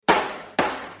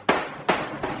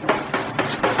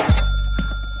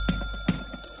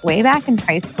way back in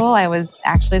high school, I was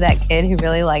actually that kid who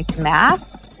really liked math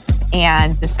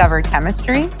and discovered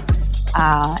chemistry.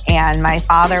 And my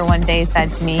father one day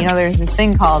said to me, there's this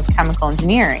thing called chemical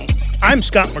engineering. I'm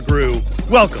Scott McGrew.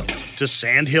 Welcome to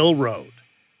Sand Hill Road.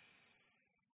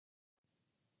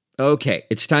 Okay,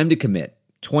 it's time to commit.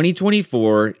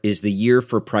 2024 is the year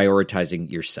for prioritizing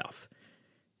yourself.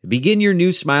 Begin your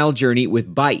new smile journey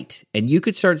with Byte, and you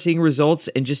could start seeing results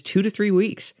in just 2 to 3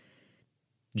 weeks.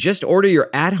 Just order your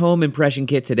at-home impression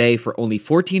kit today for only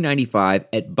 $14.95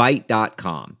 at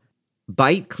Byte.com.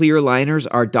 Byte clear liners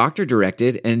are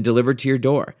doctor-directed and delivered to your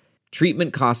door.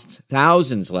 Treatment costs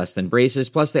thousands less than braces,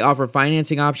 plus they offer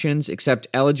financing options, accept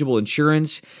eligible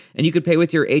insurance, and you could pay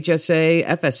with your HSA,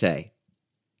 FSA.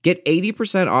 Get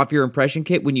 80% off your impression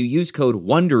kit when you use code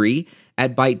WONDERY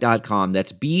at Byte.com.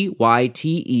 That's BYTE.com.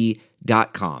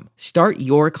 Start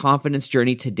your confidence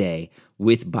journey today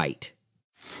with Byte.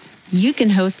 You can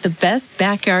host the best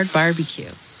backyard barbecue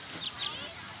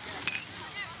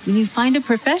when you find a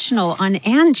professional on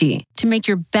Angie to make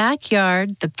your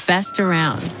backyard the best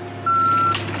around.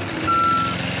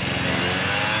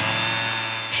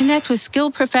 Connect with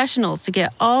skilled professionals to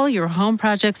get all your home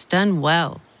projects done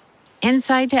well.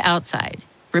 Inside to outside,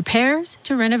 repairs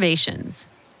to renovations.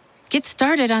 Get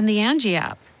started on the Angie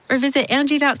app or visit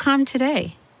Angie.com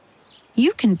today.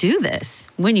 You can do this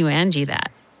when you Angie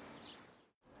that.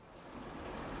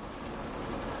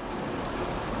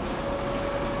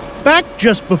 Back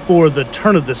just before the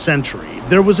turn of the century,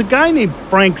 there was a guy named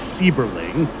Frank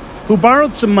Sieberling who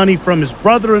borrowed some money from his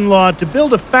brother-in-law to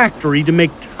build a factory to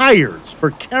make tires for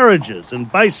carriages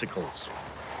and bicycles.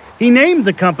 He named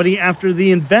the company after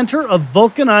the inventor of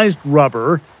vulcanized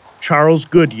rubber, Charles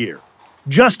Goodyear.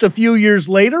 Just a few years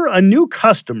later, a new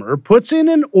customer puts in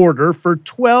an order for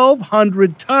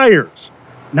 1,200 tires.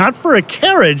 Not for a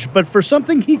carriage, but for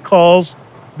something he calls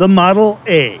the Model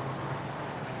A.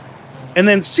 And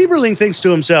then Sieberling thinks to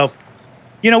himself,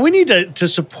 we need to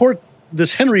support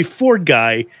this Henry Ford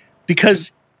guy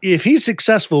because if he's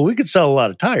successful, we could sell a lot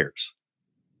of tires.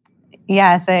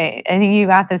 Yes, I think you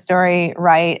got the story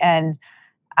right. And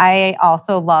I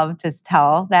also love to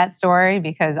tell that story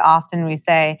because often we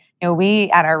say, we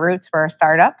at our roots were a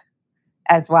startup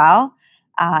as well,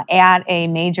 at a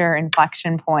major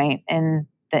inflection point in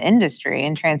the industry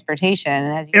in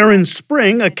transportation. Erin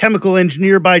Spring, a chemical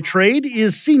engineer by trade,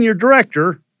 is senior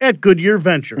director at Goodyear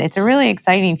Ventures. It's a really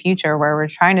exciting future where we're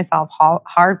trying to solve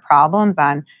hard problems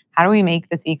on how do we make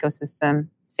this ecosystem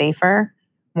safer,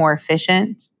 more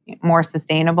efficient, more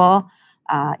sustainable,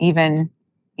 even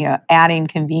adding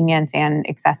convenience and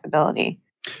accessibility.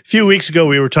 A few weeks ago,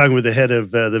 we were talking with the head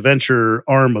of the venture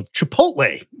arm of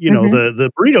Chipotle,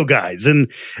 the burrito guys,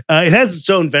 and it has its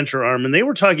own venture arm, and they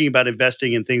were talking about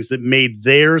investing in things that made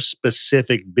their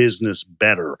specific business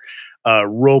better,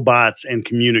 robots and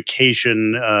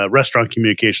communication, restaurant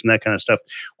communication, that kind of stuff.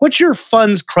 What's your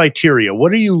fund's criteria?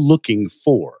 What are you looking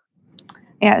for?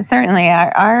 Yeah, certainly.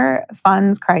 Our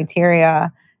fund's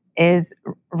criteria is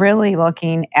really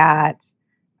looking at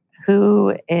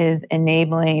who is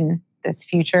enabling this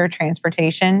future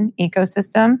transportation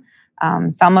ecosystem,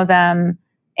 some of them,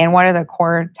 and what are the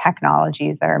core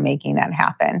technologies that are making that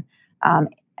happen.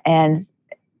 And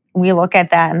we look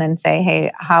at that and then say,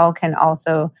 hey, how can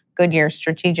also Goodyear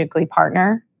strategically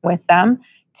partner with them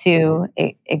to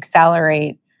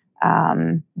accelerate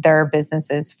their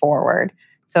businesses forward?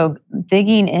 So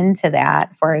digging into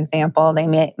that, for example,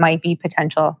 they might be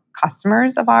potential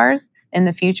customers of ours in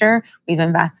the future. We've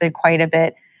invested quite a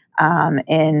bit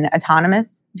in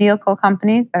autonomous vehicle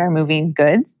companies that are moving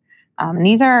goods. And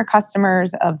these are our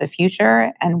customers of the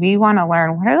future, and we want to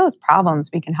learn what are those problems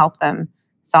we can help them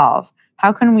solve.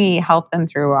 How can we help them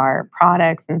through our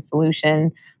products and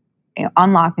solution,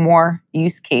 unlock more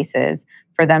use cases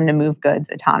for them to move goods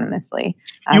autonomously.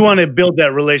 You want to build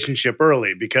that relationship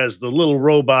early because the little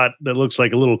robot that looks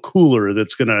like a little cooler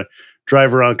that's going to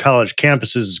drive around college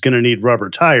campuses is going to need rubber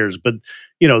tires. But,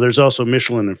 there's also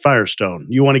Michelin and Firestone.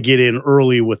 You want to get in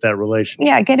early with that relationship.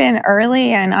 Yeah, get in early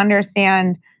and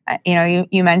understand,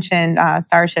 you mentioned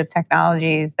Starship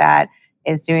Technologies that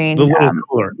is doing the little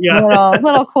cooler. Yeah.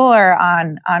 little cooler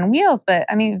on wheels, but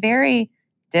very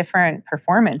different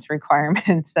performance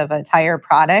requirements of a tire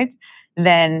product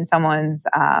than someone's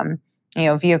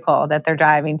vehicle that they're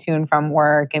driving to and from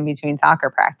work in between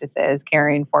soccer practices,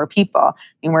 carrying 4 people.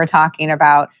 We're talking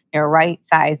about right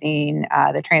sizing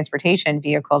the transportation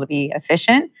vehicle to be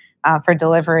efficient for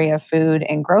delivery of food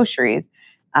and groceries.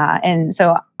 And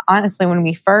so honestly, when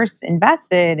we first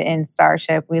invested in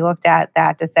Starship, we looked at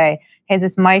that to say, hey, is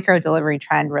this micro delivery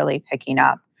trend really picking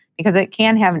up? Because it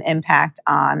can have an impact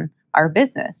on our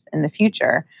business in the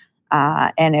future.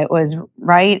 And it was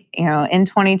right, in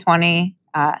 2020,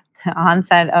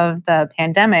 onset of the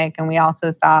pandemic. And we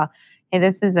also saw, hey,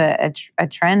 this is a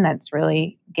trend that's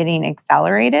really getting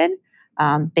accelerated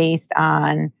based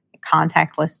on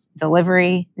contactless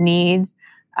delivery needs,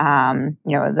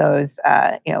 those,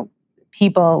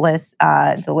 people-less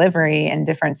delivery in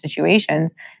different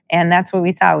situations. And that's what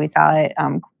we saw. We saw it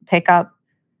pick up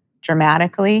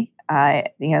dramatically.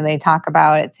 They talk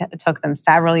about it took them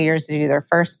several years to do their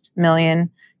first million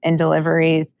in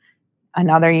deliveries,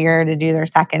 another year to do their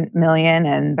second million,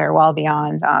 and they're well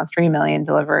beyond 3 million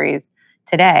deliveries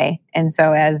today. And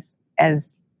so as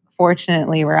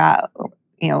fortunately we're out,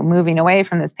 moving away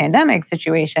from this pandemic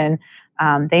situation,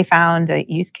 they found a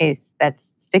use case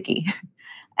that's sticky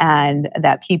and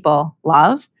that people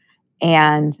love.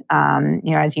 And,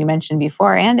 as you mentioned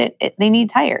before, and they need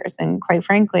tires. And quite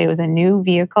frankly, it was a new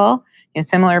vehicle,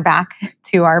 similar back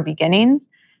to our beginnings,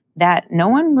 that no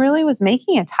one really was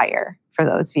making a tire for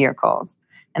those vehicles.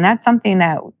 And that's something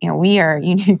that, we are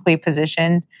uniquely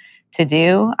positioned to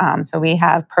do. So we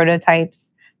have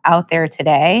prototypes out there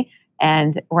today.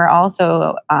 And we're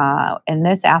also, in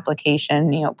this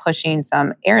application, pushing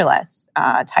some airless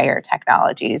tire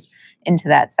technologies into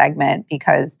that segment,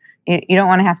 because you don't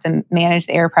want to have to manage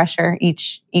the air pressure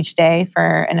each day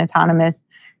for an autonomous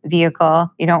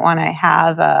vehicle. You don't want to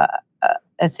have a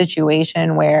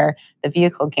situation where the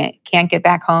vehicle can't get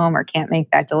back home or can't make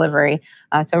that delivery.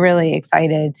 So really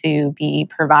excited to be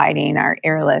providing our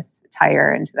airless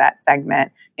tire into that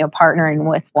segment, partnering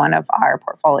with one of our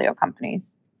portfolio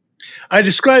companies. I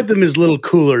describe them as little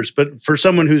coolers, but for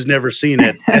someone who's never seen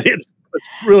it, it's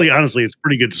really, honestly, it's a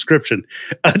pretty good description.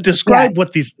 Describe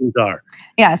what these things are.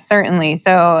 Yeah, certainly.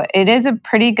 So it is a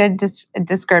pretty good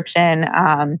description.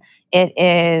 It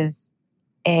is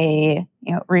a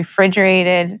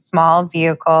refrigerated small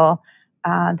vehicle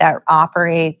that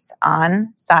operates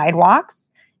on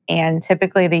sidewalks, and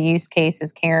typically the use case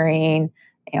is carrying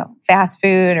fast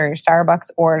food or Starbucks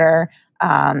order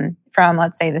from,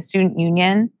 let's say, the student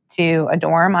union to a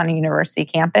dorm on a university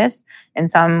campus. In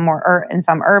some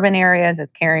urban areas,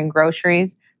 it's carrying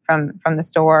groceries from the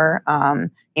store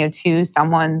to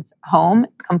someone's home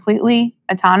completely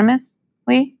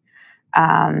autonomously.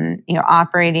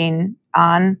 Operating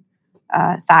on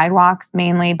sidewalks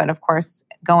mainly, but of course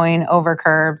going over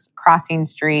curbs, crossing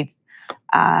streets,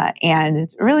 and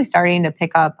it's really starting to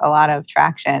pick up a lot of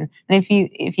traction. And if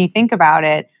you think about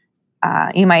it,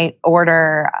 you might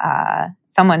order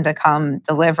someone to come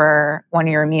deliver one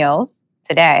of your meals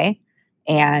today,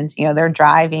 and they're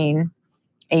driving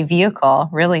a vehicle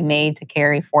really made to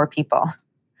carry 4 people,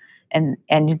 and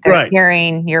they're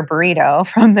carrying your burrito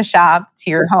from the shop to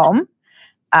your home,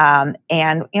 and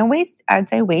I'd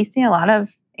say wasting a lot of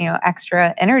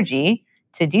extra energy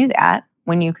to do that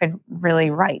when you could really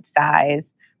right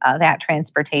size that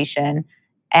transportation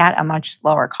at a much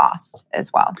lower cost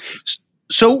as well.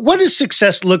 So what does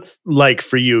success look like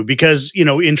for you? Because,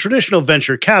 in traditional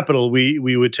venture capital, we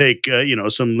would take,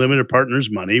 some limited partners'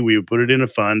 money, we would put it in a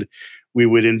fund, we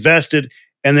would invest it,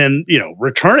 and then,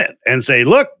 return it and say,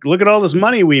 look at all this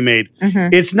money we made.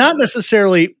 Mm-hmm. It's not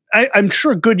necessarily, I'm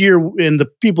sure Goodyear and the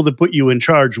people that put you in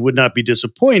charge would not be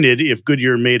disappointed if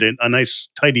Goodyear made a nice,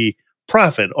 tidy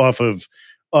profit off of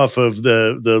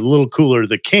the little cooler,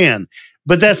 the can.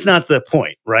 But that's not the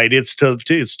point, right? It's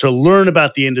to learn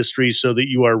about the industry so that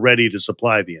you are ready to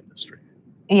supply the industry.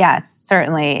 Yes,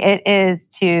 certainly. It is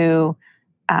to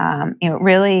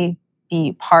really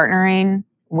be partnering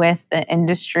with the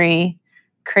industry,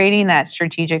 creating that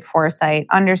strategic foresight,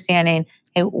 understanding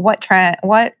what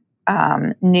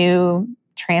new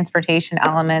transportation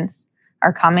elements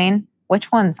are coming,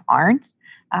 which ones aren't.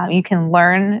 You can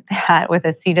learn that with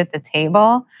a seat at the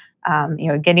table.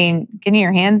 Getting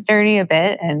your hands dirty a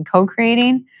bit and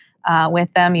co-creating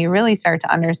with them, you really start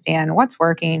to understand what's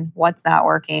working, what's not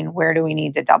working, where do we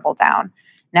need to double down.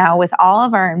 Now, with all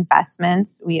of our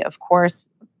investments,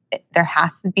 there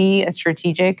has to be a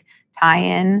strategic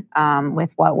tie-in with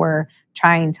what we're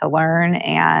trying to learn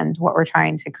and what we're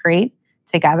trying to create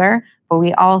together. But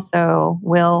we also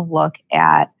will look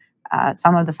at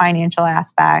some of the financial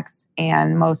aspects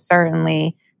and most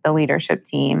certainly the leadership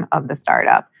team of the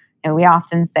startup. We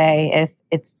often say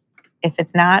if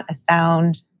it's not a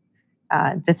sound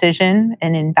decision,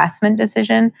 an investment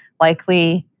decision,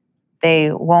 likely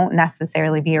they won't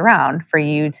necessarily be around for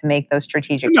you to make those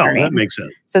strategic trades. No, that makes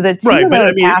sense. So the two of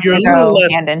those have to go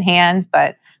hand in hand,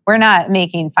 but we're not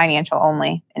making financial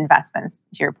only investments,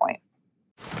 to your point.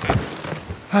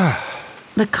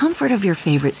 The comfort of your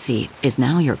favorite seat is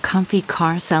now your comfy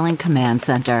car selling command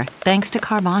center, thanks to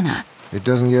Carvana. It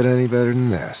doesn't get any better than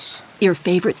this. Your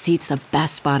favorite seat's the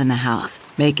best spot in the house.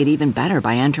 Make it even better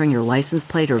by entering your license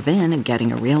plate or VIN and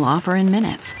getting a real offer in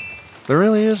minutes. There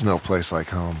really is no place like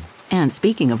home. And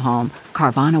speaking of home,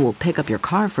 Carvana will pick up your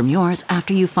car from yours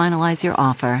after you finalize your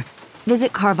offer.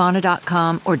 Visit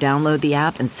Carvana.com or download the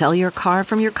app and sell your car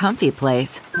from your comfy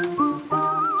place.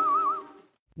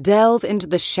 Delve into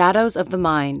the shadows of the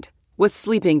mind with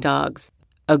Sleeping Dogs,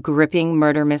 a gripping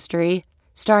murder mystery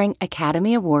starring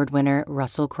Academy Award winner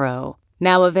Russell Crowe.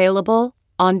 Now available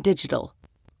on digital.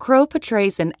 Crowe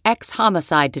portrays an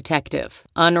ex-homicide detective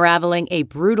unraveling a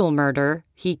brutal murder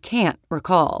he can't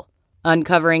recall.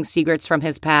 Uncovering secrets from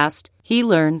his past, he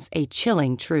learns a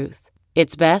chilling truth.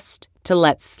 It's best to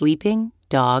let sleeping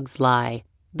dogs lie.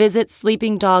 Visit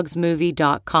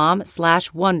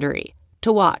sleepingdogsmovie.com/Wondery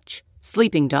to watch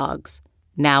Sleeping Dogs,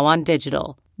 now on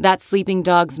digital. That's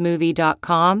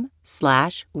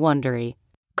sleepingdogsmovie.com/Wondery.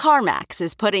 CarMax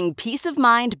is putting peace of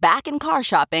mind back in car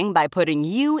shopping by putting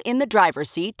you in the driver's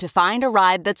seat to find a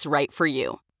ride that's right for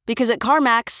you. Because at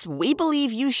CarMax, we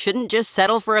believe you shouldn't just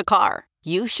settle for a car.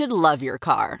 You should love your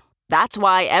car. That's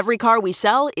why every car we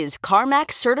sell is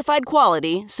CarMax certified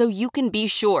quality, so you can be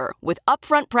sure with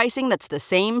upfront pricing that's the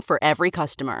same for every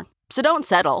customer. So don't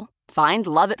settle. Find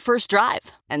love at first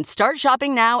drive and start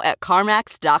shopping now at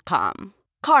CarMax.com.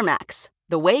 CarMax,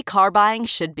 the way car buying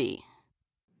should be.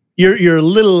 You're a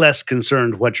little less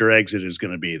concerned what your exit is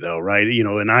going to be, though, right? You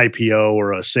know, an IPO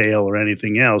or a sale or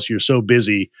anything else. You're so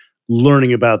busy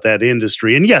learning about that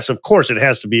industry. And yes, of course, it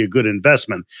has to be a good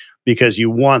investment because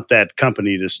you want that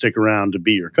company to stick around to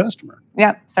be your customer.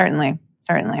 Yep, certainly.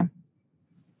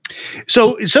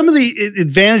 So some of the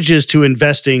advantages to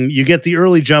investing, you get the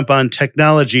early jump on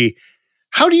technology.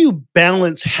 How do you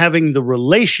balance having the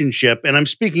relationship? And I'm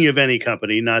speaking of any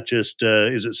company, not just,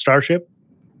 is it Starship?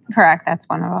 Correct. That's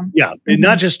one of them. Yeah. Mm-hmm.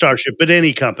 Not just Starship, but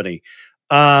any company.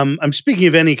 I'm speaking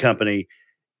of any company.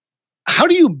 How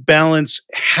do you balance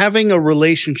having a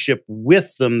relationship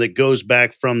with them that goes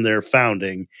back from their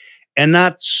founding and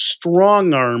not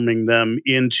strong-arming them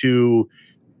into,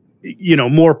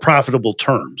 more profitable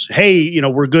terms? Hey,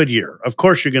 we're Goodyear. Of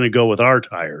course you're going to go with our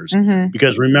tires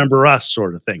because remember us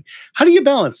sort of thing. How do you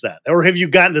balance that? Or have you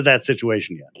gotten to that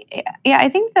situation yet? Yeah, I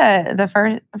think the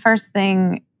first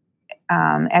thing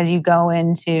as you go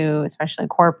into, especially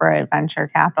corporate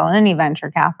venture capital, any venture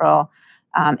capital,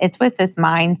 it's with this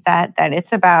mindset that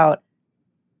it's about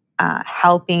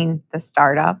helping the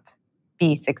startup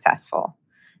be successful.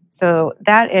 So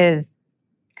that is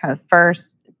kind of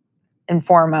first and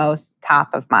foremost,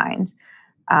 top of mind.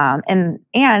 And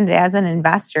as an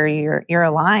investor, you're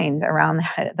aligned around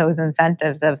those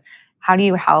incentives of how do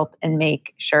you help and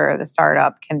make sure the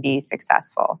startup can be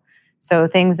successful. So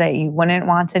things that you wouldn't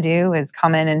want to do is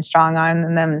come in and strong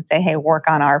arm them and say, hey, work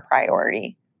on our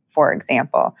priority, for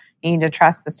example. You need to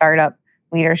trust the startup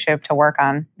leadership to work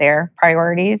on their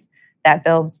priorities. That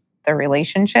builds the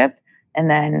relationship. And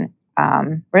then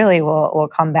really we'll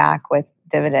come back with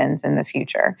dividends in the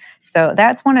future. So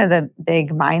that's one of the big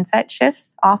mindset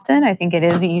shifts often. I think it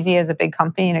is easy as a big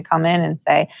company to come in and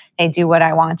say, hey, do what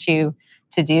I want you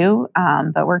to do.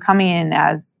 But we're coming in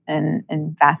as an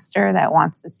investor that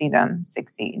wants to see them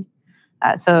succeed.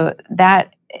 So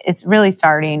that it's really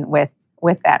starting with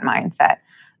that mindset.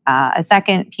 A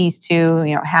second piece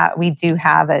too, we do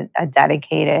have a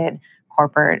dedicated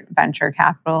corporate venture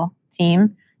capital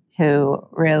team who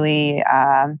really,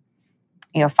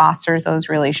 fosters those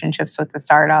relationships with the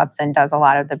startups and does a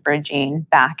lot of the bridging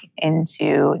back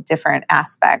into different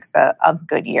aspects of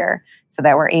Goodyear so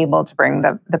that we're able to bring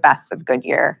the best of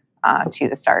Goodyear to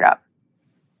the startup.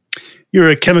 You're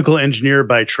a chemical engineer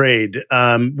by trade.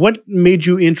 What made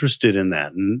you interested in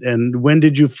that? And when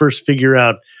did you first figure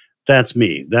out that's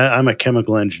me, that I'm a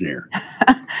chemical engineer?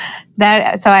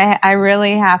 So I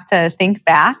really have to think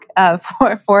back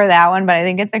for that one, but I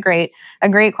think it's a great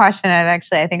question. I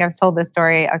think I've told this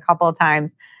story a couple of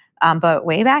times. But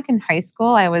way back in high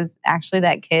school, I was actually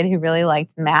that kid who really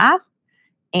liked math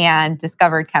and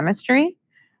discovered chemistry.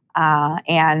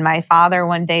 And my father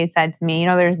one day said to me,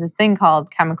 there's this thing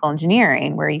called chemical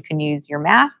engineering where you can use your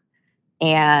math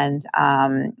and,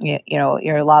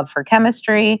 your love for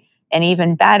chemistry. And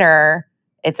even better,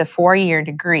 it's a 4-year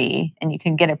degree and you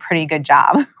can get a pretty good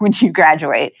job when you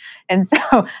graduate. And so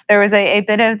there was a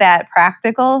bit of that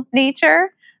practical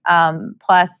nature,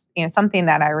 plus, something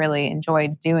that I really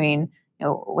enjoyed doing,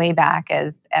 way back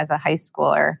as a high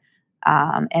schooler.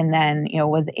 And then,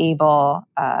 was able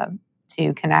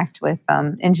to connect with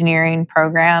some engineering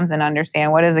programs and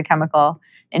understand what does a chemical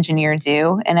engineer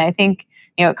do. And I think,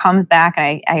 it comes back,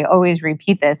 and I always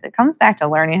repeat this, it comes back to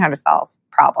learning how to solve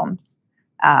problems.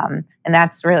 And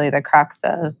that's really the crux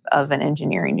of an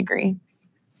engineering degree.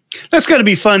 That's got to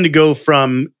be fun to go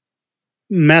from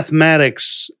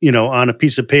mathematics, on a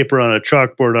piece of paper, on a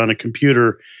chalkboard, on a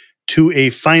computer, to a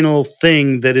final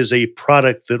thing that is a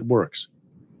product that works.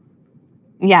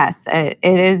 Yes, it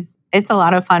is. It's a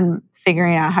lot of fun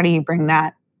figuring out how do you bring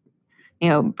that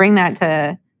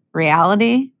to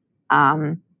reality,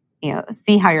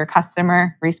 see how your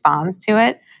customer responds to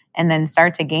it, and then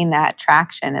start to gain that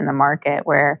traction in the market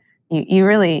where you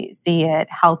really see it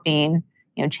helping,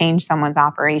 change someone's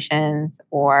operations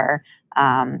or,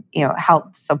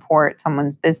 help support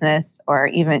someone's business or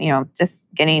even, just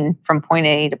getting from point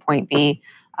A to point B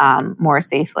more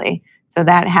safely. So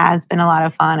that has been a lot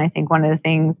of fun. I think one of the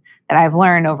things that I've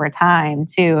learned over time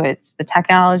too, it's the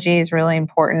technology is really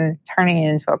important, turning it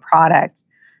into a product.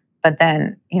 But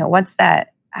then,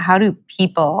 how do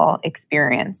people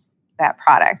experience that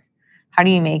product? How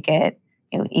do you make it,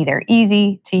 either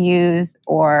easy to use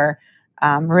or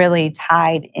really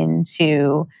tied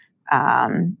into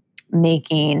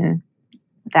making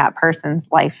that person's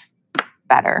life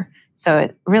better? So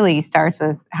it really starts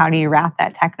with how do you wrap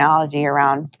that technology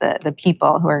around the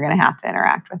people who are going to have to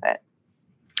interact with it.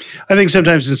 I think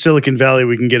sometimes in Silicon Valley,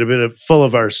 we can get a bit full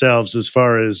of ourselves as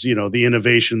far as, the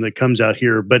innovation that comes out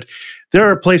here. But there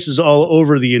are places all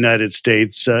over the United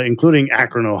States, including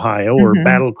Akron, Ohio, or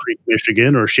Battle Creek,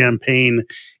 Michigan, or Champaign,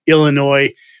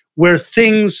 Illinois, where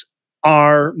things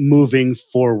are moving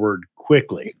forward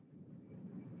quickly.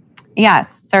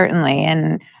 Yes, certainly.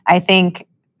 And I think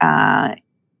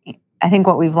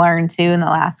what we've learned too in the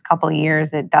last couple of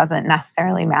years, it doesn't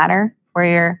necessarily matter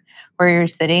where you're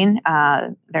sitting.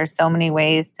 There's so many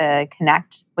ways to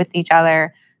connect with each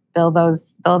other, build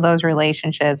those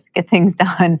relationships, get things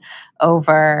done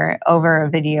over a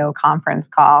video conference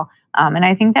call. And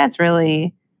I think that's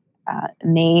really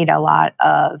made a lot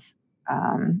of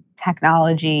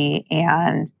technology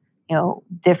and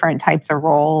different types of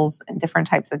roles and different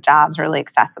types of jobs really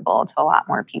accessible to a lot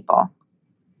more people.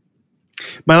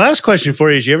 My last question for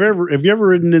you is: have you ever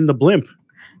ridden in the blimp?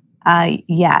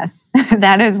 Yes,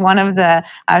 that is one of the,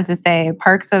 I have to say,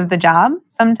 perks of the job.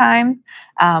 Sometimes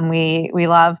we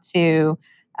love to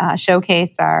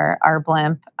showcase our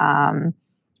blimp, and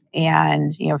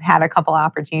have had a couple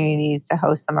opportunities to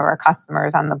host some of our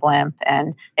customers on the blimp.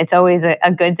 And it's always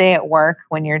a good day at work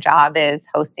when your job is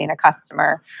hosting a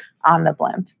customer on the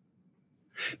blimp.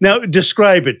 Now,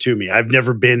 describe it to me. I've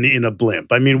never been in a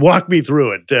blimp. I mean, walk me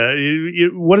through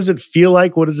it. What does it feel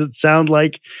like? What does it sound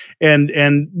like?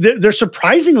 And they're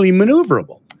surprisingly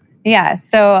maneuverable. Yeah.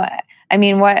 So, I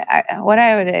mean, what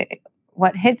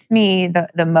hits me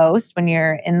the most when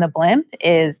you're in the blimp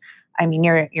is, I mean,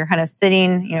 you're kind of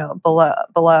sitting,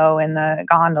 below in the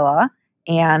gondola,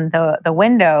 and the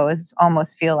windows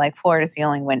almost feel like floor to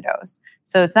ceiling windows.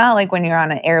 So it's not like when you're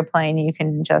on an airplane, you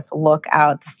can just look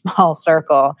out the small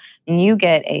circle, and you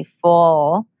get a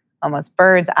full, almost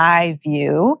bird's eye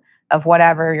view of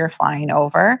whatever you're flying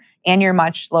over, and you're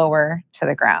much lower to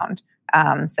the ground.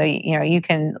 So, you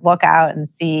can look out and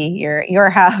see your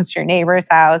house, your neighbor's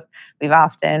house.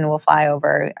 We'll fly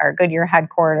over our Goodyear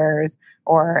headquarters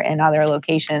or in other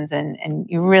locations, and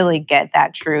you really get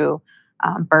that true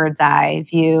bird's eye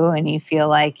view, and you feel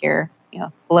like you're,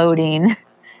 floating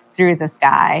through the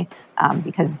sky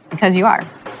because you are.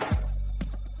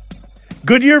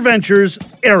 Goodyear Ventures,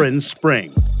 Erin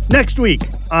Spring. Next week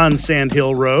on Sand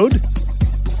Hill Road.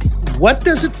 What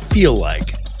does it feel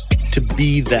like to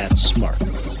be that smart?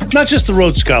 Not just the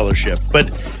Rhodes Scholarship, but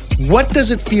what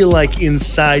does it feel like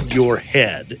inside your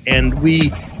head? And we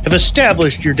have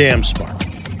established you're damn smart.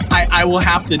 I will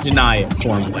have to deny it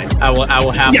formally. I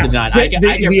will have to deny it.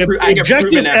 The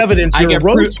objective evidence, you're a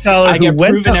Rhodes Scholar who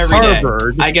went to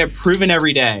Harvard. I get proven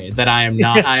every day that I am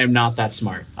not. I am not that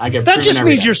smart. That just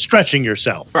means you're stretching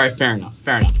yourself. All right, fair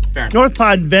enough. North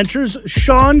Pond Ventures'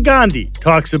 Sean Gandhi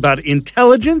talks about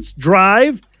intelligence,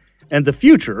 drive, and the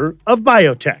future of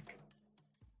biotech.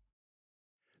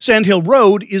 Sand Hill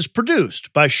Road is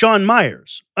produced by Sean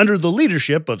Myers under the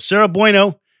leadership of Sarah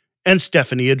Bueno and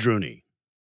Stephanie Adruni.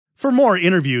 For more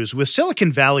interviews with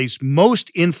Silicon Valley's most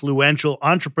influential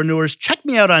entrepreneurs, check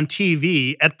me out on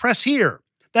TV at Press Here.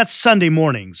 That's Sunday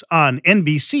mornings on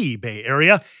NBC Bay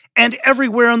Area and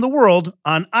everywhere in the world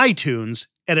on iTunes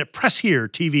and at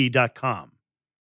PressHereTV.com.